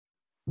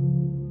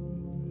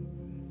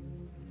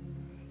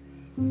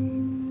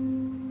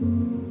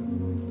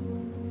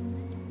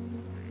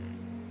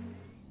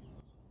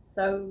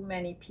so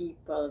many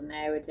people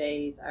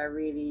nowadays are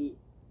really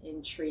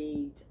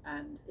intrigued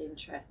and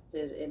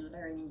interested in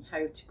learning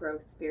how to grow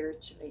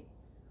spiritually.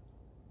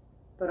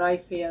 But I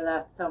feel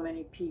that so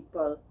many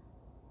people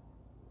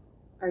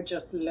are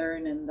just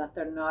learning that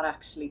they're not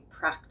actually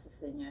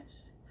practicing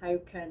it. How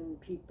can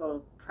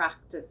people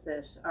practice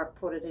it or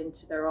put it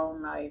into their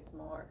own lives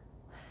more?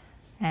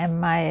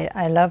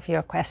 I love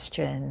your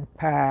question,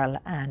 Pearl,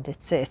 and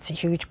it's a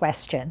huge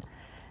question.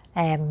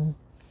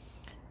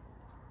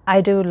 I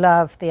do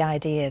love the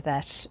idea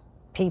that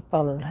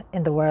people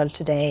in the world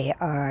today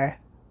are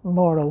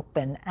more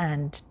open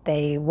and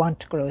they want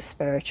to grow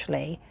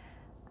spiritually,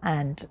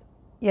 and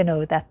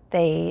that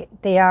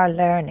they are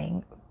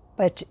learning.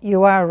 But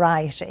you are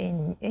right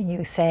in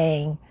you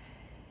saying,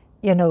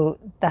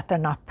 that they're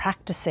not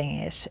practicing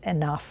it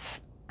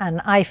enough. And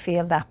I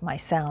feel that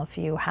myself.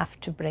 You have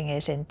to bring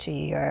it into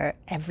your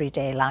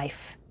everyday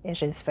life.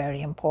 It is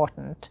very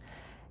important.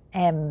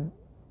 And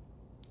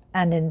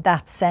in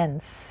that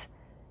sense,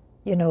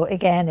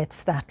 again,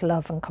 it's that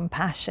love and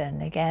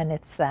compassion. Again,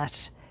 it's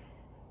that,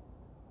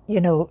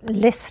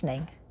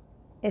 listening.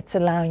 It's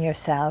allowing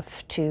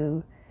yourself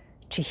to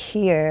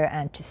hear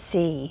and to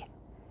see,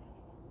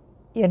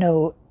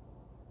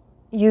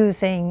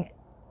 using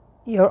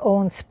your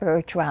own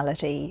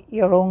spirituality,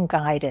 your own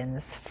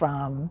guidance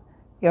from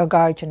your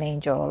guardian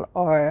angel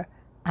or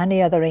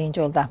any other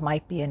angel that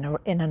might be in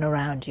and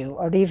around you,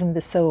 or even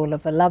the soul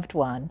of a loved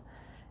one,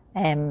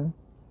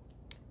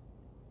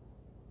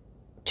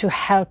 to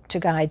help to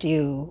guide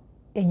you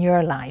in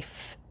your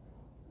life,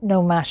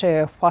 no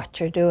matter what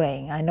you're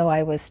doing. I know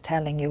I was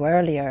telling you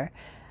earlier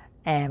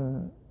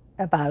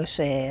about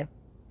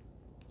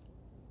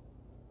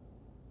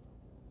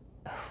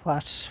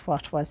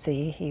what was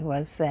he? He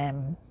was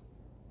a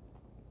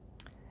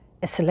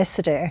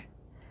solicitor,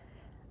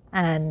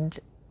 and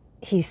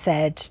he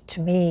said to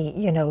me,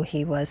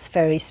 he was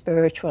very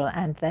spiritual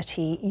and that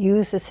he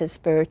uses his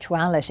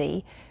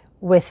spirituality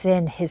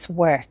within his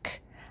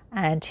work.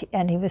 And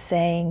he was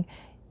saying,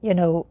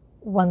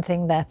 one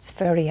thing that's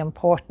very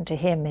important to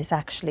him is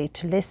actually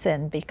to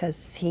listen,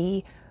 because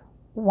he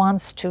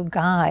wants to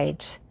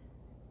guide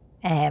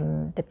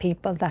the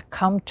people that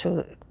come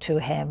to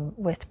him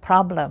with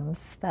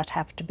problems that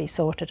have to be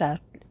sorted out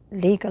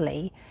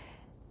legally,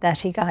 that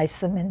he guides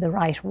them in the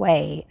right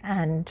way.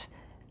 And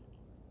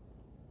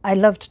I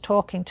loved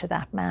talking to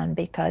that man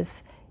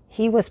because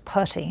he was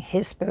putting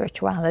his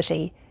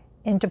spirituality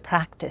into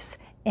practice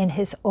in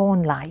his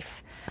own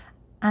life.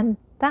 And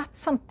that's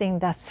something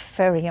that's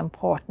very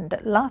important.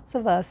 Lots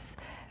of us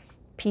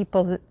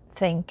people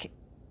think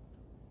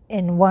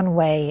in one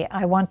way,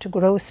 I want to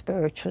grow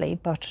spiritually,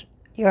 but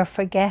you're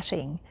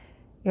forgetting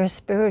your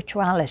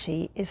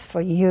spirituality is for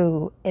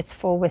you. It's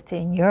for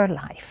within your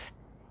life.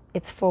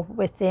 It's for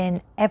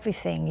within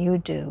everything you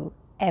do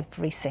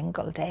every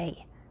single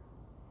day.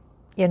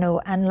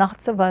 And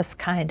lots of us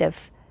kind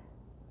of,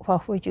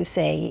 what would you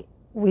say,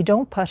 we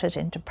don't put it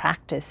into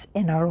practice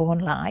in our own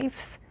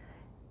lives,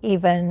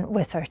 even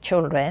with our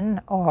children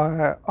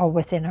or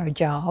within our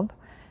job.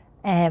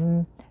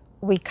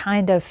 We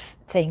kind of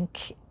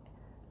think,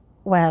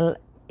 well,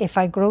 if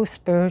I grow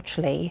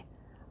spiritually,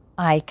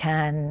 I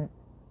can,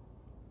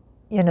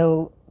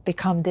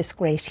 become this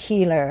great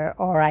healer,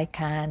 or I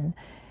can,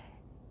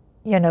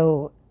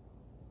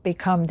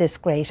 become this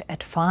great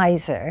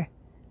advisor.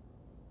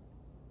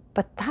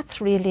 But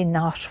that's really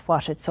not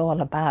what it's all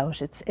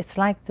about. It's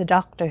like the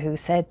doctor who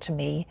said to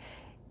me,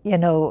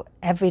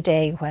 every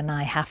day when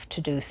I have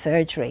to do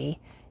surgery,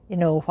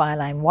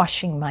 while I'm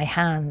washing my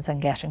hands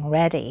and getting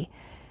ready,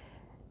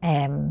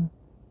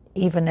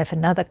 even if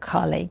another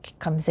colleague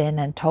comes in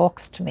and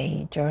talks to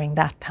me during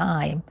that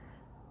time,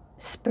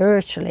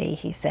 spiritually,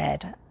 he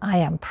said, I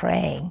am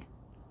praying.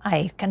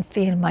 I can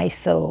feel my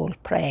soul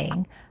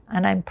praying,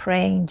 and I'm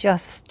praying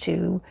just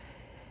to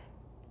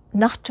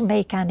not to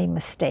make any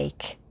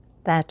mistake,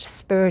 that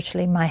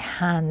spiritually my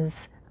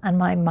hands and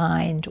my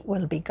mind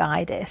will be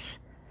guided.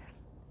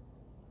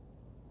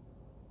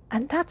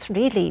 And that's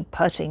really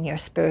putting your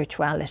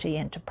spirituality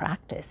into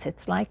practice.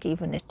 It's like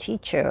even a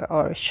teacher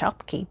or a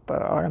shopkeeper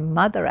or a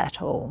mother at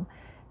home,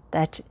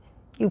 that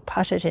you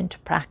put it into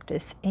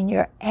practice in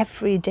your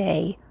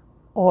everyday,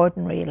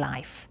 ordinary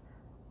life,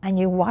 and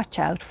you watch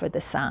out for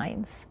the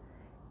signs.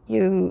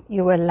 You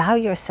allow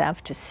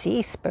yourself to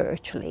see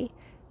spiritually,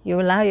 you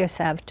allow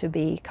yourself to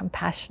be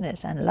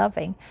compassionate and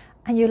loving,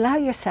 and you allow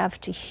yourself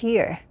to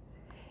hear,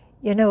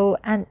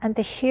 and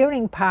the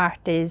hearing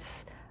part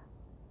is,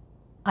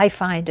 I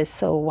find, is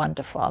so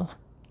wonderful,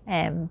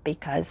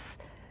 because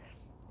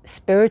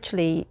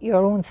spiritually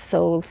your own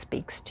soul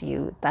speaks to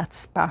you, that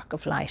spark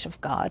of light of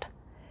God.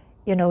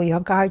 Your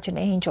guardian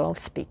angel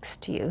speaks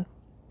to you,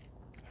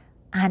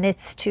 and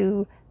it's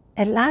to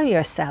allow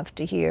yourself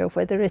to hear,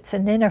 whether it's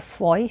an inner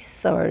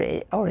voice or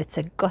it's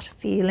a gut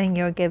feeling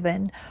you're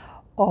given,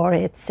 or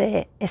it's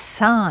a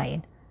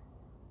sign.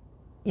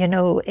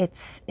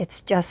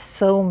 It's just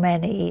so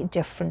many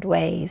different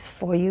ways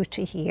for you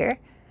to hear,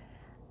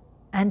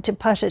 and to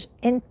put it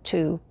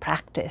into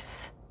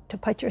practice, to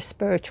put your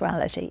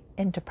spirituality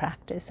into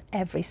practice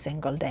every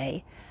single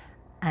day.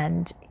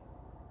 And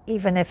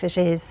even if it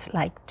is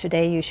like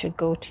today, you should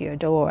go to your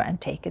door and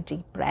take a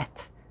deep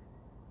breath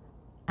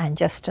and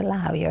just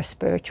allow your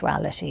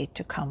spirituality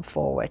to come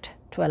forward,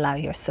 to allow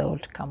your soul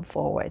to come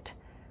forward.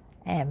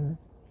 And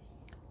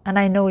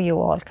I know you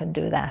all can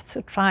do that,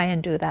 so try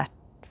and do that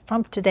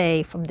from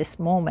today, from this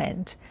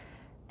moment.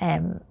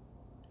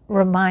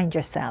 Remind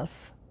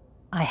yourself,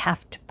 I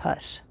have to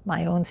put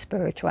my own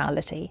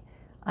spirituality,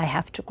 I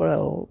have to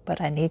grow, but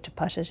I need to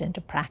put it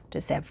into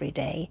practice every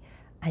day.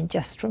 And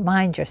just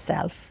remind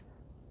yourself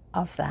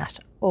of that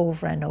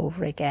over and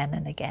over again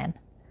and again.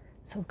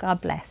 So God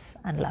bless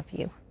and love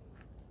you.